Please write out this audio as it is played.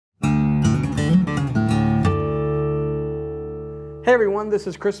Hey everyone, this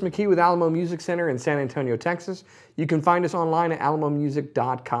is Chris McKee with Alamo Music Center in San Antonio, Texas. You can find us online at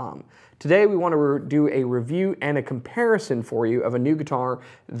alamomusic.com. Today we want to do a review and a comparison for you of a new guitar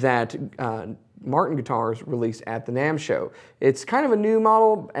that Martin Guitars released at the NAMM show. It's kind of a new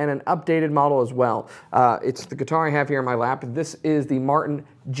model and an updated model as well. It's the guitar I have here in my lap. This is the Martin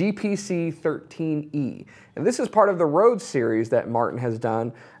GPC-13E. And this is part of the Road series that Martin has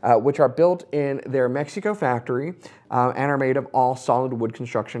done, which are built in their Mexico factory and are made of all solid wood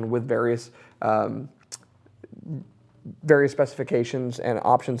construction with various specifications and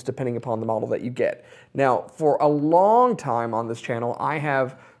options depending upon the model that you get. Now, for a long time on this channel, I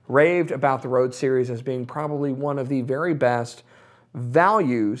have raved about the Road series as being probably one of the very best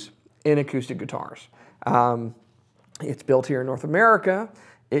values in acoustic guitars. It's built here in North America.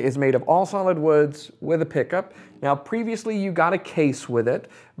 It is made of all solid woods with a pickup. Now, previously you got a case with it,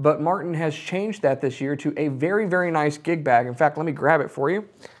 but Martin has changed that this year to a very, very nice gig bag. In fact, let me grab it for you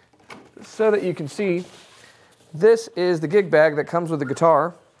so that you can see. This is the gig bag that comes with the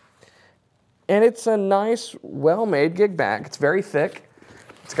guitar, and it's a nice, well-made gig bag. It's very thick.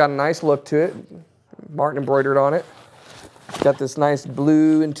 It's got a nice look to it. Martin embroidered on it. It's got this nice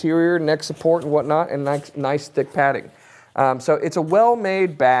blue interior, neck support and whatnot, and nice thick padding. So it's a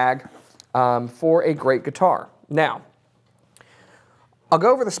well-made bag for a great guitar. Now, I'll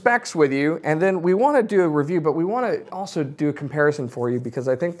go over the specs with you, and then we want to do a review, but we want to also do a comparison for you because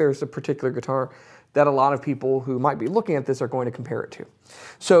I think there's a particular guitar that a lot of people who might be looking at this are going to compare it to.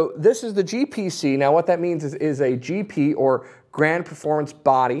 So this is the GPC. Now what that means is a GP, or Grand Performance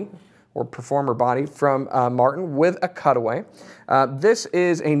Body, or Performer Body from Martin with a cutaway. This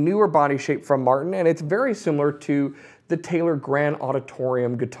is a newer body shape from Martin, and it's very similar to the Taylor Grand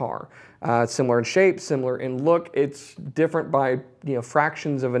Auditorium guitar. Similar in shape, similar in look. It's different by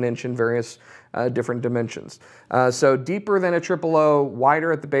fractions of an inch in various different dimensions. So deeper than a triple O,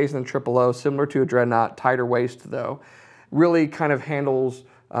 wider at the base than triple O, similar to a dreadnought, tighter waist though. Really kind of handles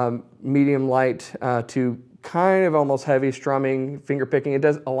medium light to kind of almost heavy strumming, finger picking. It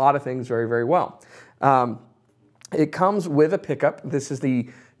does a lot of things very, very well. It comes with a pickup. This is the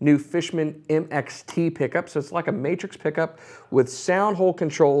new Fishman MXT pickup. So it's like a matrix pickup with sound hole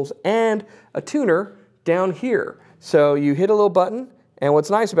controls and a tuner down here. So you hit a little button, and what's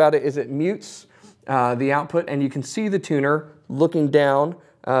nice about it is it mutes the output, and you can see the tuner looking down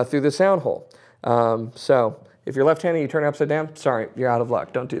through the sound hole. So if you're left-handed and you turn it upside down, sorry, you're out of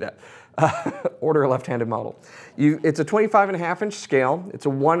luck. Don't do that. Order a left-handed model. It's a 25.5-inch scale. It's a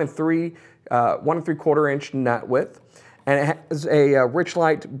 1 3/4 inch nut width, and it has a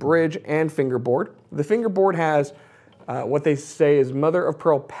Richlight bridge and fingerboard. The fingerboard has what they say is mother of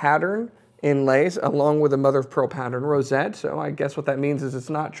pearl pattern inlays, along with a mother of pearl pattern rosette. So I guess what that means is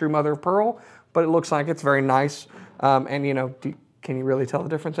it's not true mother of pearl, but it looks like it's very nice. And can you really tell the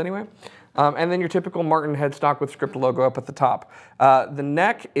difference anyway? And then your typical Martin headstock with script logo up at the top. The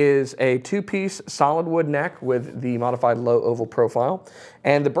neck is a two-piece solid wood neck with the modified low oval profile.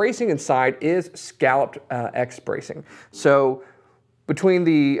 And the bracing inside is scalloped X bracing. So between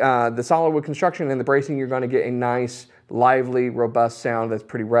the solid wood construction and the bracing, you're going to get a nice, lively, robust sound that's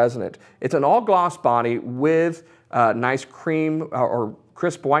pretty resonant. It's an all-gloss body with nice cream or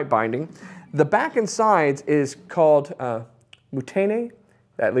crisp white binding. The back and sides is called mutane.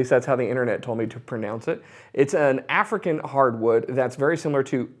 At least that's how the internet told me to pronounce it. It's an African hardwood that's very similar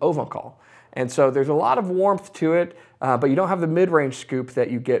to Ovancol. And so there's a lot of warmth to it, but you don't have the mid-range scoop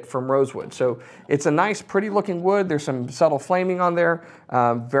that you get from rosewood. So it's a nice, pretty looking wood. There's some subtle flaming on there.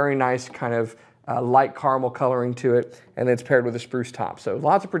 Very nice kind of light caramel coloring to it. And then it's paired with a spruce top. So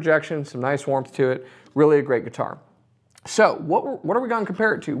lots of projection, some nice warmth to it. Really a great guitar. So what are we going to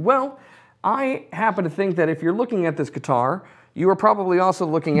compare it to? Well, I happen to think that if you're looking at this guitar, you are probably also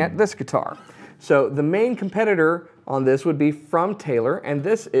looking at this guitar. So the main competitor on this would be from Taylor, and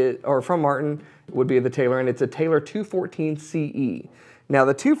this is, or from Martin, would be the Taylor, and it's a Taylor 214CE. Now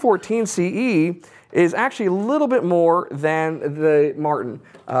the 214CE is actually a little bit more than the Martin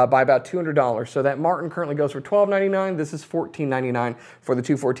by about $200. So that Martin currently goes for $12.99. This is $14.99 for the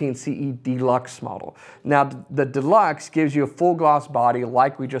 214CE Deluxe model. Now the Deluxe gives you a full gloss body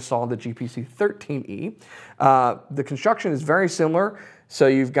like we just saw in the GPC-13E. The construction is very similar. So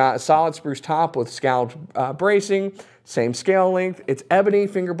you've got a solid spruce top with scalloped bracing, Same scale length. It's ebony,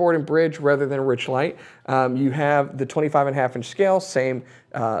 fingerboard, and bridge rather than Richlite. You have the 25.5-inch scale, same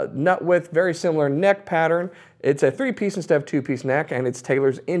nut width, very similar neck pattern. It's a 3-piece instead of 2-piece neck, and it's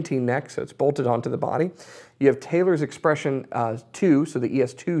Taylor's NT neck, so it's bolted onto the body. You have Taylor's Expression 2, so the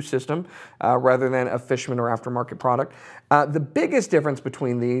ES2 system, rather than a Fishman or aftermarket product. The biggest difference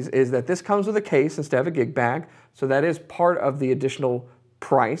between these is that this comes with a case instead of a gig bag, so that is part of the additional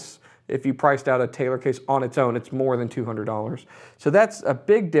price. If you priced out a Taylor case on its own, it's more than $200. So that's a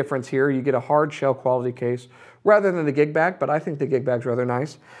big difference here. You get a hard shell quality case rather than the gig bag, but I think the gig bag's rather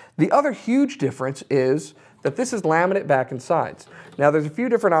nice. The other huge difference is that this is laminate back and sides. Now there's a few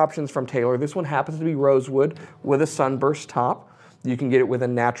different options from Taylor. This one happens to be rosewood with a sunburst top. You can get it with a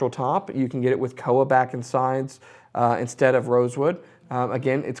natural top. You can get it with koa back and sides instead of rosewood.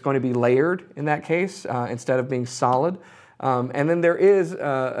 Again, it's going to be layered in that case instead of being solid. And then there is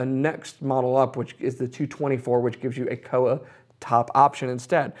a next model up, which is the 224, which gives you a koa top option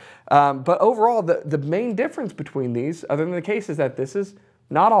instead. But overall, the main difference between these, other than the case, is that this is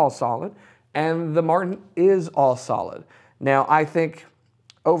not all solid, and the Martin is all solid. Now, I think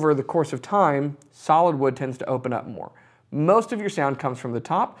over the course of time, solid wood tends to open up more. Most of your sound comes from the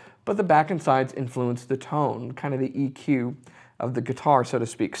top, but the back and sides influence the tone, kind of the EQ of the guitar, so to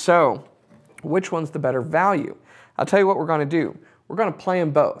speak. So, which one's the better value? I'll tell you what we're going to do. We're going to play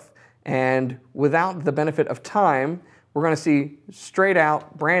them both. And without the benefit of time, we're going to see straight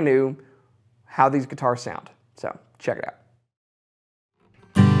out, brand new, how these guitars sound. So check it out.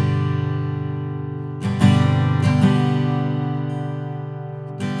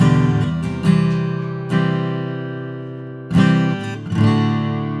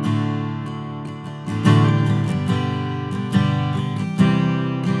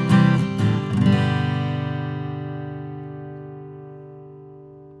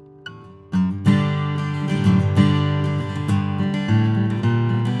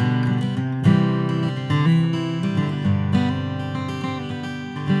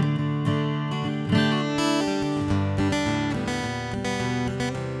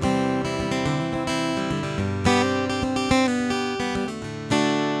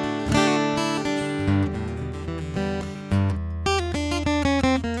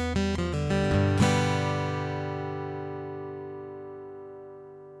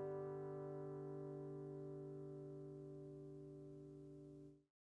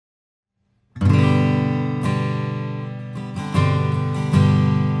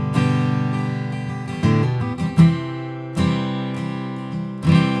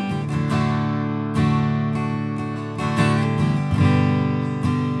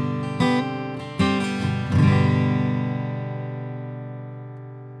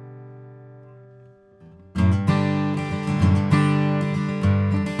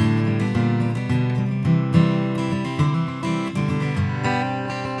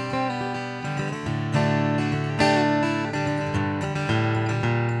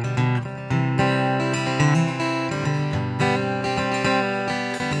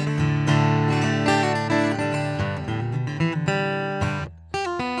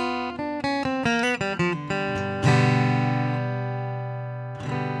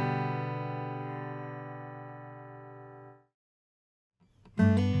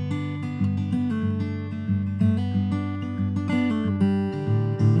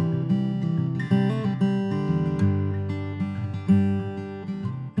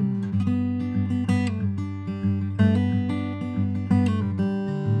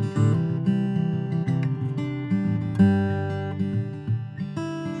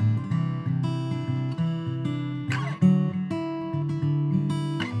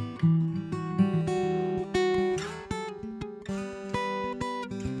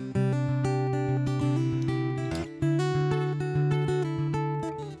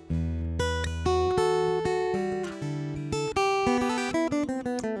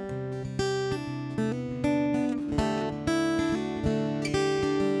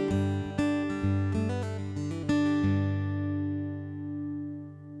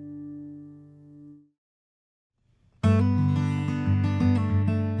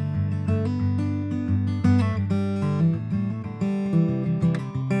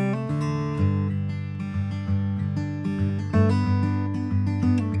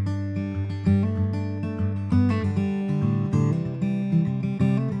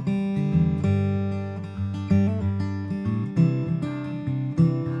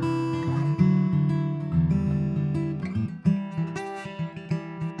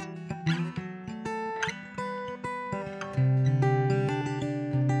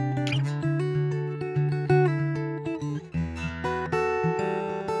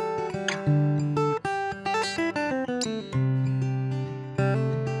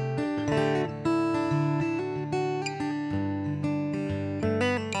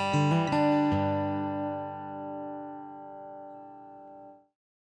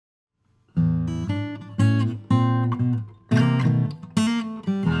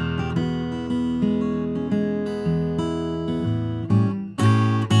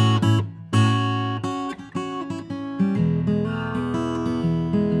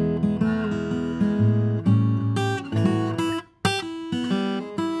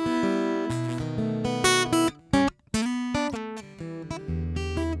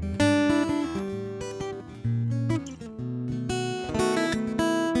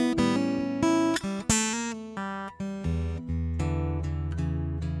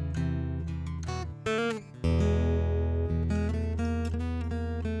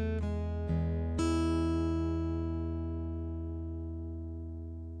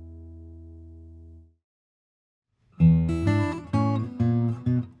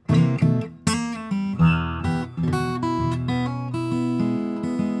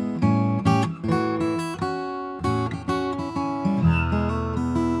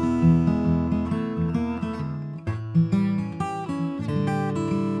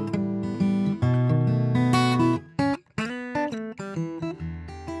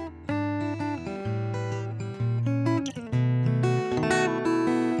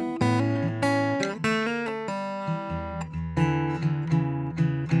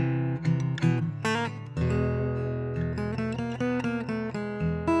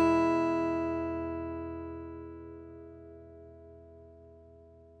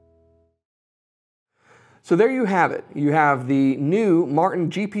 So there you have it. You have the new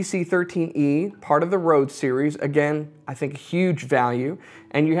Martin GPC-13E, part of the Rhodes series. Again, I think huge value.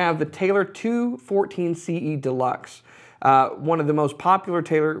 And you have the Taylor 214CEDLX. One of the most popular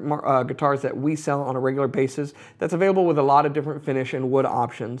Taylor guitars that we sell on a regular basis. That's available with a lot of different finish and wood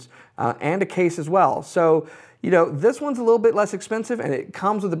options, and a case as well. So, you know, this one's a little bit less expensive and it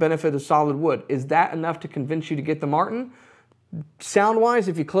comes with the benefit of solid wood. Is that enough to convince you to get the Martin? Sound-wise,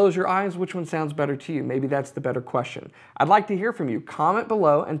 if you close your eyes, which one sounds better to you? Maybe that's the better question. I'd like to hear from you. Comment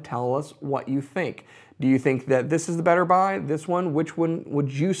below and tell us what you think. Do you think that this is the better buy? This one? Which one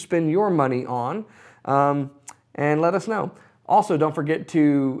would you spend your money on? And let us know. Also, don't forget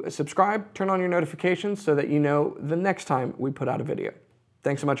to subscribe, turn on your notifications so that you know the next time we put out a video.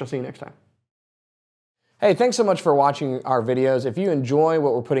 Thanks so much. I'll see you next time. Hey, thanks so much for watching our videos. If you enjoy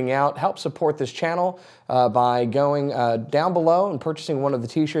what we're putting out, help support this channel by going down below and purchasing one of the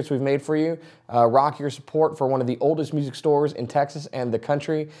t-shirts we've made for you. Rock your support for one of the oldest music stores in Texas and the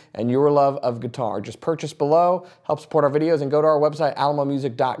country, and your love of guitar. Just purchase below, help support our videos, and go to our website,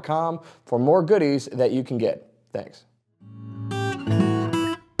 alamomusic.com, for more goodies that you can get. Thanks.